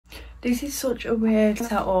This is such a weird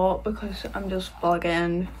setup because I'm just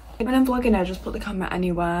vlogging. When I'm vlogging, I just put the camera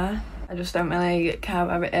anywhere. I just don't really care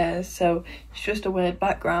where it is, so it's just a weird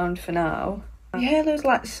background for now. You hear those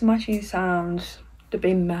like smashing sounds. The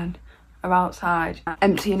bin men are outside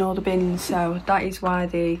emptying all the bins, so that is why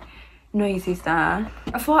the noise is there.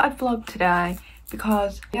 I thought I'd vlog today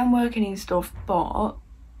because I'm working and stuff, but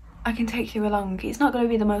I can take you along. It's not going to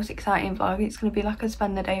be the most exciting vlog. It's going to be like a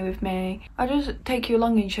spend the day with me. I'll just take you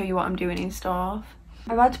along and show you what I'm doing and stuff.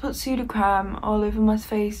 I've had to put pseudo-creme all over my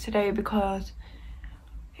face today because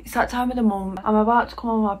it's that time of the month. I'm about to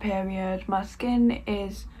come on my period. My skin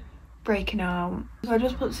is breaking out. So I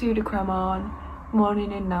just put pseudo-creme on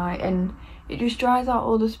morning and night, and it just dries out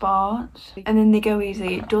all the spots. And then they go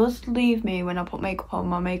easy. It does leave me, when I put makeup on,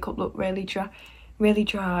 my makeup look really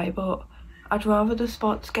dry, but I'd rather the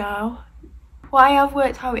spots go. What I have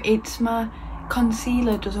worked out, it's my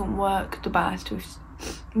concealer doesn't work the best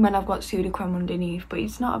when I've got pseudo-creme underneath, but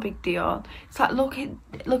it's not a big deal. It's like, look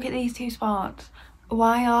at these two spots.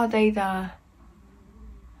 Why are they there?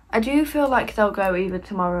 I do feel like they'll go either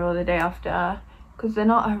tomorrow or the day after because they're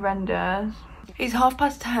not horrendous. It's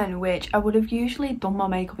 10:30, which I would have usually done my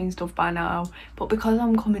makeup and stuff by now, but because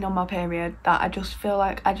I'm coming on my period, that I just feel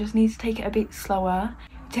like I just need to take it a bit slower.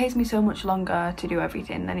 It takes me so much longer to do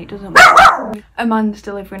everything than it doesn't work. A man's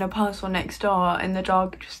delivering a parcel next door and the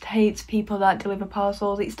dog just hates people that deliver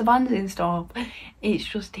parcels. It's the vans and stuff. It's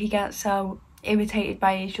just, he gets so irritated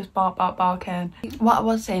by it. He's just barking. What I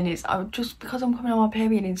was saying is, because I'm coming on my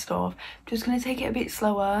period and stuff, I'm just going to take it a bit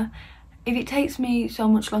slower. If it takes me so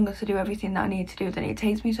much longer to do everything that I need to do, then it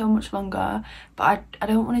takes me so much longer. But I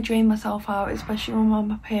don't want to drain myself out, especially when I'm on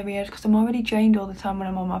my period, because I'm already drained all the time when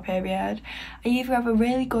I'm on my period. I either have a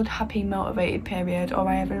really good, happy, motivated period, or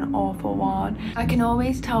I have an awful one. I can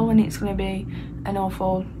always tell when it's going to be an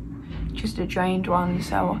awful, just a drained one,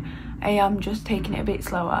 so I am just taking it a bit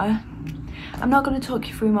slower. I'm not going to talk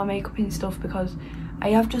you through my makeup and stuff because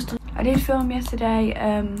I did film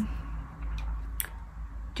yesterday,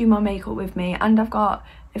 do my makeup with me, and I've got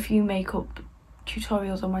a few makeup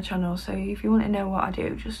tutorials on my channel, so if you want to know what I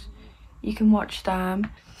do, you can watch them.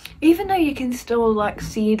 Even though you can still like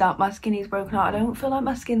see that my skin is broken out, I don't feel like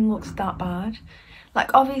my skin looks that bad.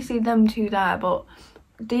 Like obviously them two there, but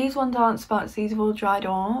these ones aren't spots, these have all dried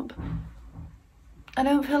up. I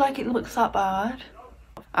don't feel like it looks that bad.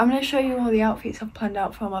 I'm going to show you all the outfits I've planned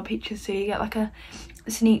out for my pictures, so you get like a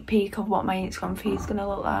sneak peek of what my Instagram feed's going to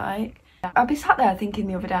look like. I'd be sat there thinking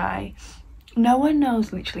the other day, no one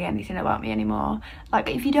knows literally anything about me anymore.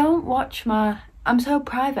 Like, if you don't watch I'm so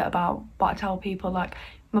private about what I tell people. Like,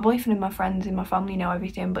 my boyfriend and my friends and my family know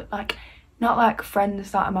everything, but like, not like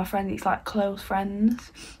friends that are my friends, it's like close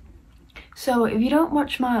friends. So if you don't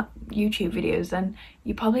watch my YouTube videos, then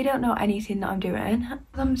you probably don't know anything that I'm doing.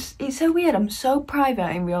 It's so weird, I'm so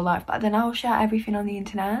private in real life, but then I'll share everything on the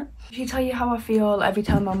internet. I should tell you how I feel every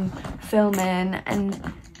time I'm filming,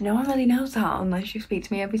 and no one really knows that unless you speak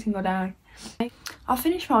to me every single day. I'll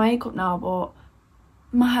finish my makeup now, but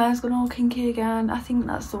my hair's gone all kinky again. I think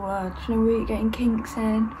that's the word. You know, we're getting kinks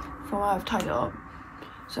in from what I've tied up.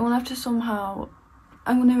 So I'm gonna have to somehow,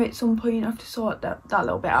 I'm gonna at some point have to sort that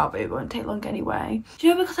little bit out, but it won't take long anyway. Do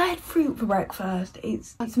you know, because I had fruit for breakfast,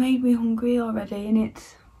 it's made me hungry already, and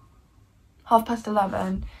it's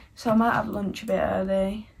 11:30, so I might have lunch a bit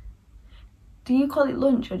early. Do you call it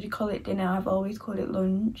lunch or do you call it dinner? I've always called it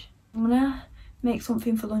lunch. I'm gonna make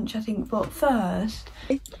something for lunch, I think, but first,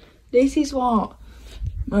 this is what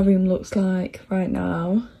my room looks like right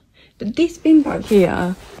now. But this bin bag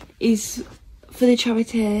here is for the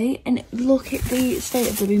charity, and look at the state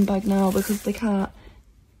of the bin bag now because the cat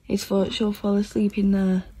she'll fall asleep in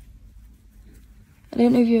there. I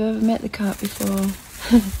don't know if you've ever met the cat before.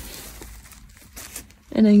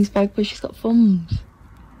 Her name's Bag, but she's got thumbs.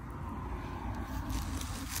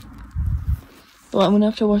 But I'm gonna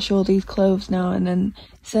have to wash all these clothes now and then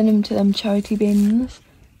send them to them charity bins.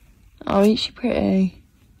 Oh, ain't she pretty?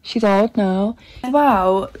 She's old now.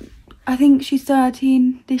 Wow, I think she's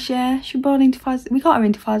 13 this year. She was born in we got her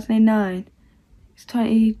in 2009. It's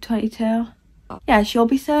 2022. Yeah, she'll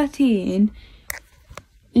be 13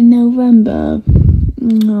 in November.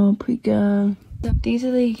 Oh, pretty girl. These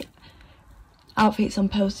are the outfits I'm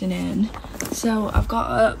posting in. So I've got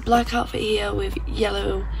a black outfit here with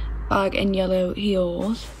yellow bag and yellow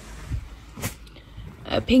heels,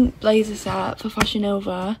 a pink blazer set for Fashion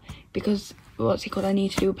Nova because I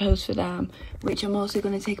need to do a post for them, which I'm also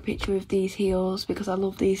going to take a picture of these heels because I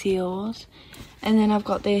love these heels. And then I've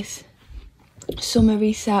got this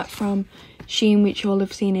summery set from Shein, which you'll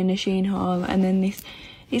have seen in a Shein haul, and then this,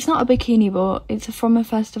 it's not a bikini but it's from a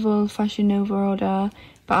festival Fashion Nova order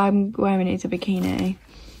but I'm wearing it as a bikini.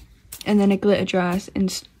 And then a glitter dress, and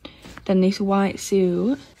then this white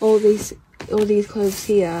suit. All these clothes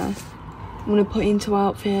here, I'm gonna put into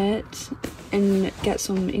outfits and get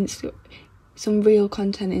some real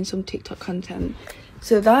content and some TikTok content.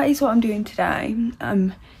 So that is what I'm doing today.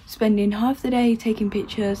 I'm spending half the day taking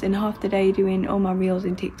pictures and half the day doing all my reels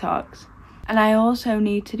and TikToks. And I also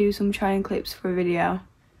need to do some try-on clips for a video.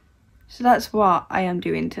 So that's what I am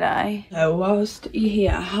doing today. So whilst you're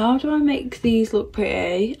here, how do I make these look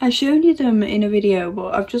pretty? I showed you them in a video,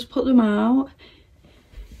 but I've just put them out.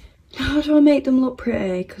 How do I make them look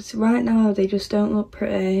pretty? Because right now they just don't look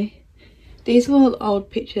pretty. These are all old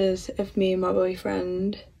pictures of me and my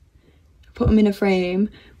boyfriend. I put them in a frame,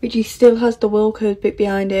 which he still has the Wilco bit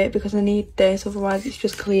behind it because I need this, otherwise it's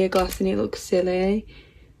just clear glass and it looks silly.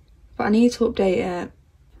 But I need to update it.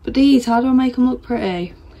 But these, how do I make them look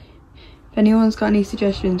pretty? If anyone's got any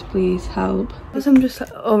suggestions, please help. As I'm just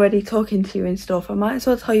already talking to you and stuff, I might as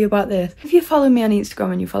well tell you about this. If you follow me on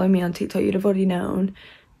Instagram and you follow me on TikTok, you'd have already known.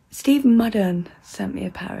 Steve Madden sent me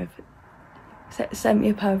a pair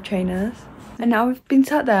of trainers. And now I've been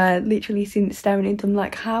sat there literally since staring at them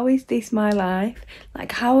like, how is this my life?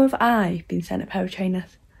 Like, how have I been sent a pair of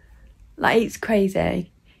trainers? Like, it's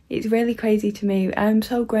crazy. It's really crazy to me. I'm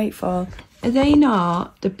so grateful. Are they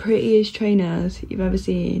not the prettiest trainers you've ever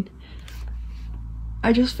seen?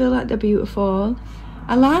 I just feel like they're beautiful.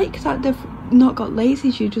 I like that they've not got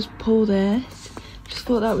laces, you just pull this. Just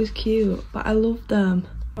thought that was cute, but I love them.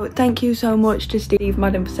 Oh, thank you so much to Steve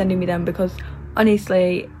Madden for sending me them, because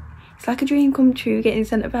honestly, it's like a dream come true getting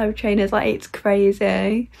sent a pair of trainers. Like, it's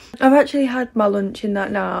crazy. I've actually had my lunch in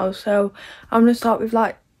that now, so I'm gonna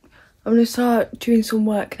start doing some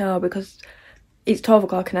work now because it's 12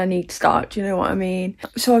 o'clock and I need to start, do you know what I mean?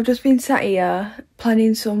 So I've just been sat here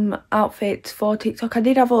planning some outfits for TikTok. I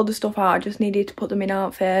did have all the stuff out, I just needed to put them in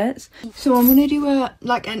outfits. So I'm gonna do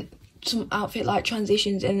some outfit like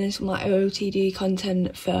transitions and then some like OOTD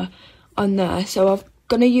content on there. So I'm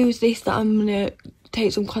gonna use this that I'm gonna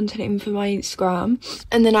take some content in for my Instagram.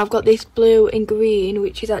 And then I've got this blue and green,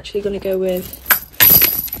 which is actually gonna go with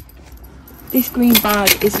this green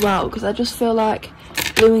bag as well, because I just feel like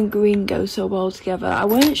blue and green go so well together. I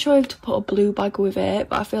weren't sure if to put a blue bag with it,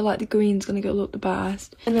 but I feel like the green's gonna go look the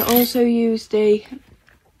best. And I also use the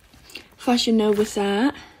Fashion Nova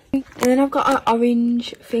set. And then I've got an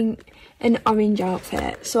orange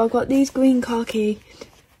outfit. So I've got these green khaki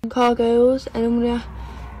cargos, and I'm gonna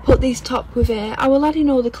put this top with it. I will add in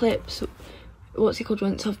all the clips, once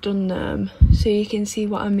I've done them, so you can see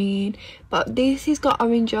what I mean. But this has got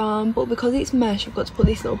orange on, but because it's mesh, I've got to put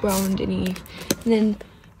this little brown underneath. And then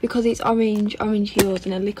because it's orange heels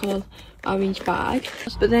and a little orange bag.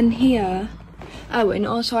 But then here, oh, and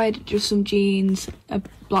also I had just some jeans, a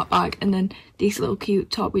black bag, and then this little cute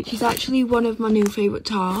top, which is actually one of my new favourite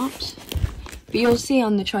tops. But you'll see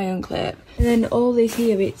on the try-on clip. And then all this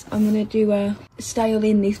here, I'm gonna do a style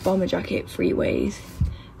in this bomber jacket 3 ways.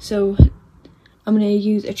 So I'm gonna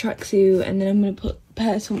use a tracksuit, and then I'm gonna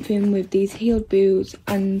pair something with these heeled boots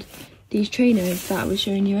and these trainers that I was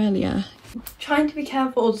showing you earlier. Trying to be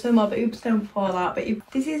careful so my boobs don't fall out, but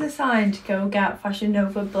this is a sign to go get Fashion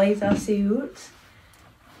Nova blazer suits,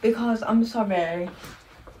 because I'm sorry,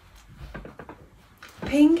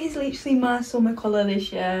 pink is literally my summer colour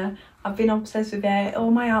this year. I've been obsessed with it.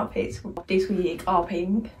 All my outfits this week are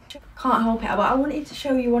pink. Can't help it, but I wanted to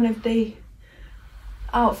show you one of the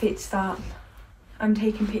outfits that I'm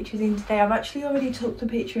taking pictures in today. I've actually already took the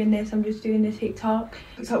picture in this. I'm just doing the TikTok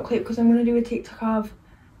clip because I'm going to do a TikTok of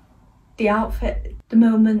the outfit, the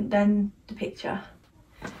moment, then the picture.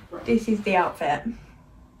 This is the outfit.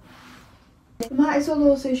 I might as well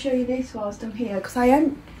also show you this whilst I'm here, because I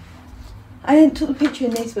didn't took the picture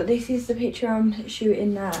in this, but this is the picture I'm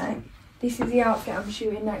shooting next. This is the outfit I'm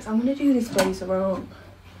shooting next. I'm going to do this blazer on.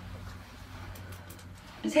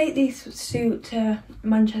 I take this suit to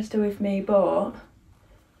Manchester with me, but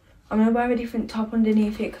I'm going to wear a different top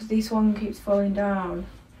underneath it because this one keeps falling down.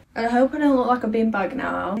 And I hope I don't look like a bin bag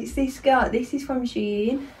now. It's this skirt. This is from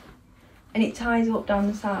Shein, and it ties up down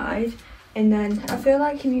the side. And then I feel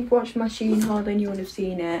like if you've watched my Shein haul, then you would have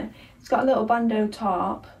seen it. It's got a little bandeau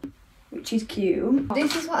top, which is cute.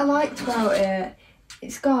 This is what I liked about it.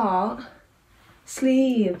 It's got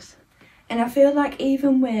sleeves. And I feel like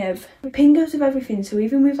even with pink goes with everything, so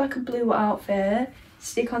even with like a blue outfit,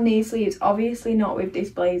 stick on these sleeves. Obviously not with this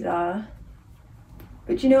blazer,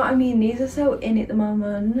 but do you know what I mean? These are so in at the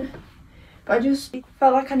moment. But I just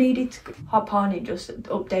felt like I needed to hop on and just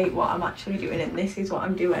update what I'm actually doing, and this is what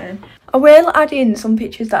I'm doing. I will add in some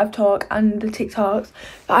pictures that I've took and the TikToks,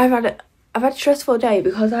 but I've had a stressful day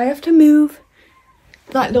because I have to move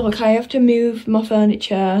Like, look, I have to move my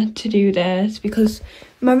furniture to do this because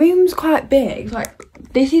my room's quite big. Like,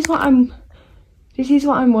 this is what I'm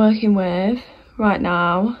working with right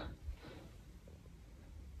now.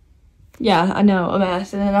 Yeah, I know, a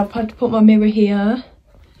mess. And then I've had to put my mirror here.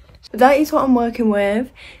 So that is what I'm working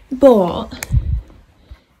with. But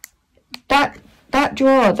that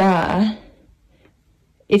drawer there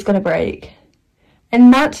is gonna break.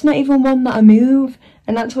 And that's not even one that I move.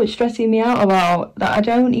 And that's what's stressing me out about, that I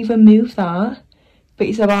don't even move that, but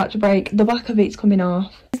it's about to break. The back of it's coming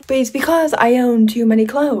off. But it's because I own too many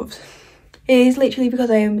clothes. It is literally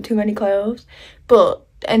because I own too many clothes.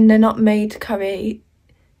 And they're not made to carry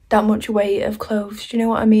that much weight of clothes, do you know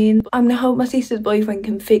what I mean? I'm gonna hope my sister's boyfriend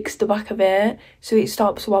can fix the back of it so it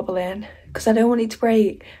stops wobbling. Because I don't want it to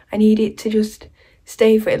break. I need it to just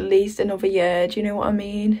stay for at least another year, do you know what I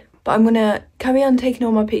mean? But I'm gonna carry on taking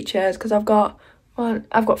all my pictures because I've got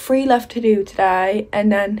 3 left to do today,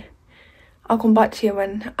 and then I'll come back to you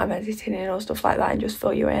when I'm editing and all stuff like that and just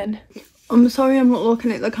fill you in. I'm sorry I'm not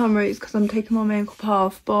looking at the camera, it's because I'm taking my makeup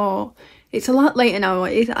off, but it's a lot later now.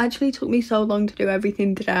 It actually took me so long to do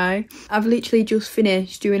everything today. I've literally just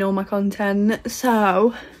finished doing all my content,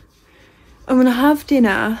 so I'm gonna have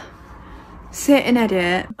dinner, sit and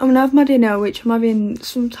edit. I'm gonna have my dinner, which I'm having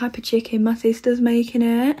some type of chicken, my sister's making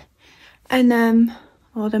it, and then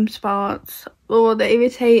all them spots, oh, they're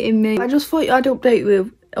irritating me. I just thought I'd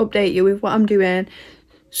update you with what I'm doing.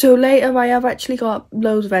 So later I have actually got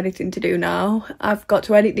loads of editing to do now. I've got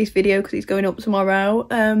to edit this video because it's going up tomorrow.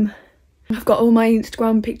 I've got all my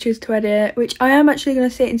Instagram pictures to edit, which I am actually going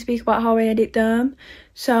to sit and speak about how I edit them.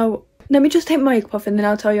 So let me just take my makeup off and then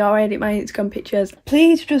I'll tell you how I edit my Instagram pictures.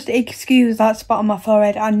 Please just excuse that spot on my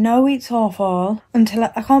forehead. I know it's awful until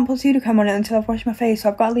I can't put pseudocreme on it until I've washed my face, so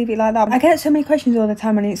I've got to leave it like that. I get so many questions all the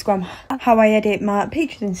time on Instagram how I edit my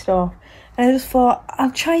pictures and stuff, and I just thought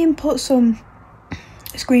I'll try and put some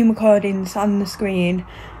screen recordings on the screen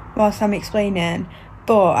whilst I'm explaining.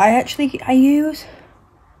 But I use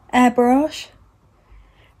airbrush,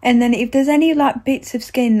 and then if there's any like bits of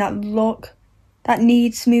skin that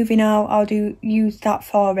needs smoothing out, I'll use that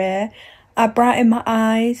for it. I brighten my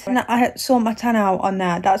eyes and I sort my tan out on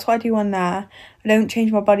there. That's what I do on there. I don't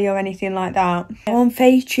change my body or anything like that. I'm on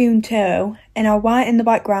Facetune too, and I'll whiten the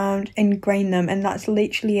background and grain them, and that's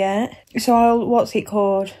literally it. So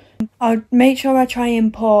I'll make sure I try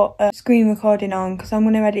and put a screen recording on because I'm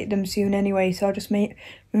going to edit them soon anyway, so I'll just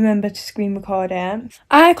remember to screen record it.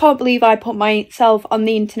 I can't believe I put myself on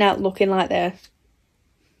the internet looking like this.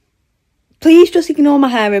 Please just ignore my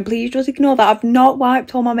hair and please just ignore that I've not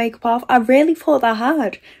wiped all my makeup off. I really thought I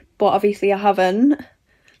had, but obviously I haven't.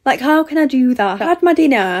 Like, how can I do that? I had my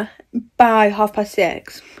dinner by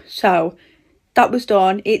 6:30, so that was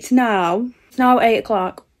done. It's now 8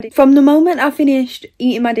 o'clock. From the moment I finished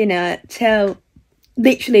eating my dinner till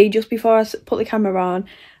literally just before I put the camera on,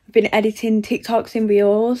 I've been editing TikToks and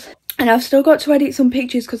Reels. And I've still got to edit some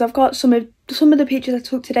pictures because I've got some of the pictures I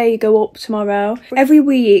took today go up tomorrow. Every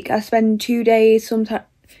week I spend 2 days, sometimes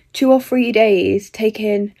 2 or 3 days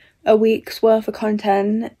taking a week's worth of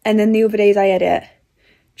content, and then the other days I edit.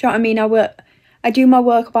 Do you know what I mean? I do my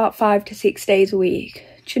work about 5 to 6 days a week.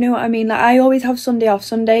 Do you know what I mean? Like, I always have Sunday off.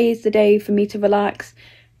 Sunday is the day for me to relax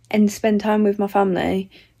and spend time with my family.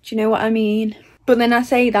 Do you know what I mean? But then I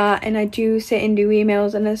say that and I do sit and do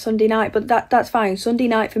emails on a Sunday night, but that's fine. Sunday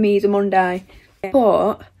night for me is a Monday.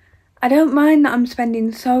 But I don't mind that I'm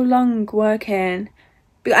spending so long working.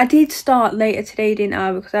 But I did start later today, didn't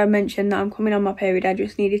I? Because I mentioned that I'm coming on my period. I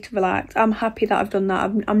just needed to relax. I'm happy that I've done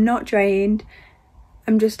that. I'm not drained.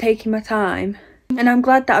 I'm just taking my time. And I'm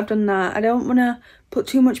glad that I've done that. I don't want to put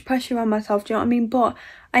too much pressure on myself, do you know what I mean? But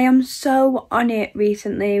I am so on it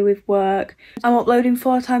recently with work. I'm uploading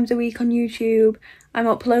 4 times a week on YouTube. I'm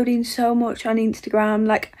uploading so much on Instagram,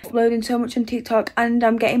 like uploading so much on TikTok, and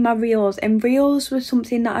I'm getting my Reels. And Reels was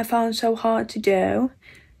something that I found so hard to do.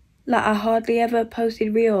 Like, I hardly ever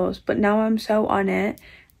posted Reels, but now I'm so on it.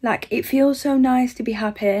 Like, it feels so nice to be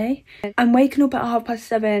happy. I'm waking up at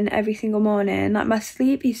 7:30 every single morning. Like, my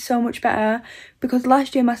sleep is so much better because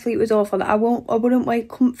last year my sleep was awful. Like, I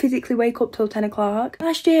wouldn't physically wake up till 10 o'clock.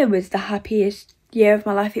 Last year was the happiest year of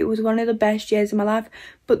my life. It was one of the best years of my life.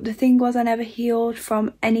 But the thing was, I never healed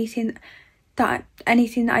from anything that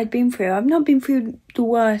I'd been through. I've not been through the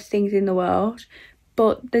worst things in the world,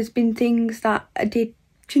 but there's been things that I did.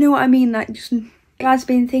 Do you know what I mean? Like, just... There has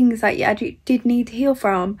been things that I did need to heal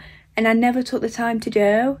from, and I never took the time to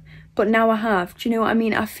do, but now I have. Do you know what I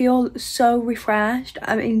mean? I feel so refreshed.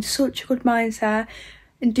 I'm in such a good mindset.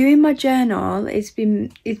 And doing my journal it's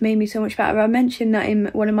made me so much better. I mentioned that in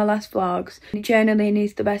one of my last vlogs. Journaling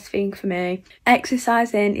is the best thing for me.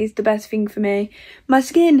 Exercising is the best thing for me. My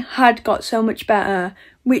skin had got so much better,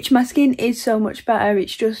 which my skin is so much better.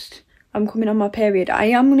 It's just I'm coming on my period. I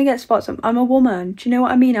am going to get spots. I'm a woman. Do you know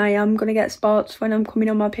what I mean? I am going to get spots when I'm coming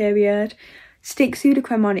on my period. Stick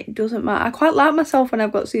pseudo-creme on, it doesn't matter. I quite like myself when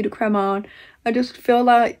I've got pseudo-creme on. I just feel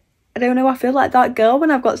like, I don't know, I feel like that girl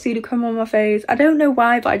when I've got pseudo-creme on my face. I don't know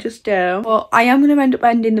why, but I just do. But I am going to end up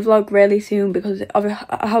ending the vlog really soon because of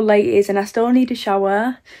how late it is, and I still need a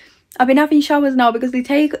shower. I've been having showers now because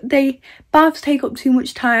baths take up too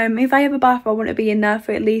much time. If I have a bath, I want to be in there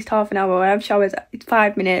for at least half an hour. I have showers, it's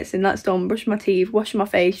 5 minutes and that's done. Brush my teeth, wash my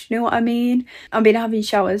face, you know what I mean? I've been having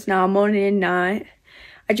showers now, morning and night.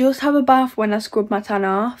 I just have a bath when I scrub my tan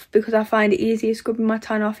off because I find it easier scrubbing my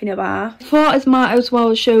tan off in a bath. I thought I might as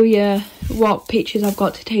well show you what pictures I've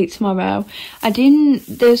got to take tomorrow.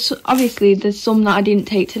 There's some that I didn't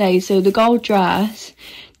take today. So the gold dress,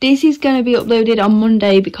 this is going to be uploaded on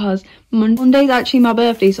Monday because Monday's actually my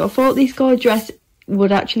birthday. So I thought this gold dress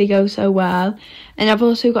would actually go so well. And I've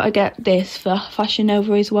also got to get this for Fashion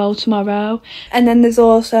Nova as well tomorrow. And then there's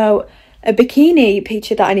also a bikini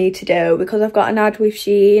picture that I need to do because I've got an ad with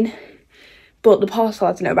Shein, but the parcel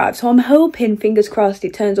hasn't arrived. So I'm hoping, fingers crossed,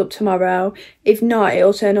 it turns up tomorrow. If not,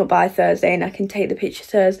 it'll turn up by Thursday and I can take the picture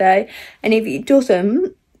Thursday. And if it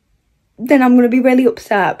doesn't, then I'm going to be really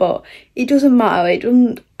upset, but it doesn't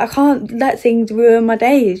matter. I can't let things ruin my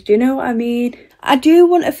days, do you know what I mean? I do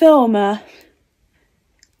want to film a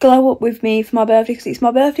glow up with me for my birthday because it's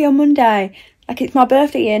my birthday on Monday. Like, it's my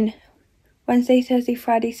birthday in Wednesday, Thursday,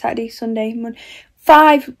 Friday, Saturday, Sunday, Monday.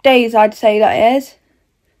 5 days, I'd say that is.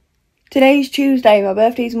 Today's Tuesday, my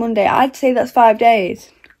birthday's Monday. I'd say that's 5 days.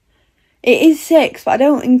 It is 6, but I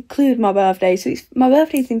don't include my birthday. So my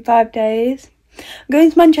birthday's in 5 days. I'm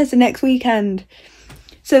going to Manchester next weekend.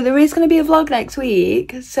 So there is going to be a vlog next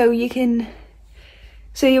week. So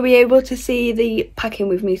you'll be able to see the packing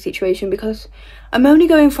with me situation because I'm only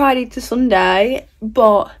going Friday to Sunday.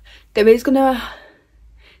 But there is going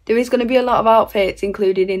to be a lot of outfits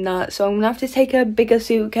included in that, so I'm going to have to take a bigger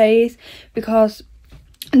suitcase because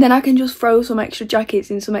then I can just throw some extra jackets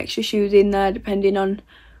and some extra shoes in there depending on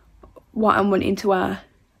what I'm wanting to wear.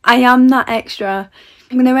 I am that extra.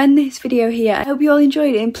 I'm going to end this video here. I hope you all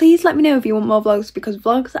enjoyed it and please let me know if you want more vlogs because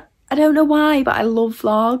vlogs, I don't know why, but I love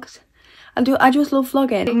vlogs. I just love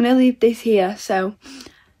vlogging. I'm going to leave this here, so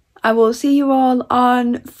I will see you all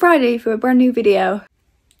on Friday for a brand new video.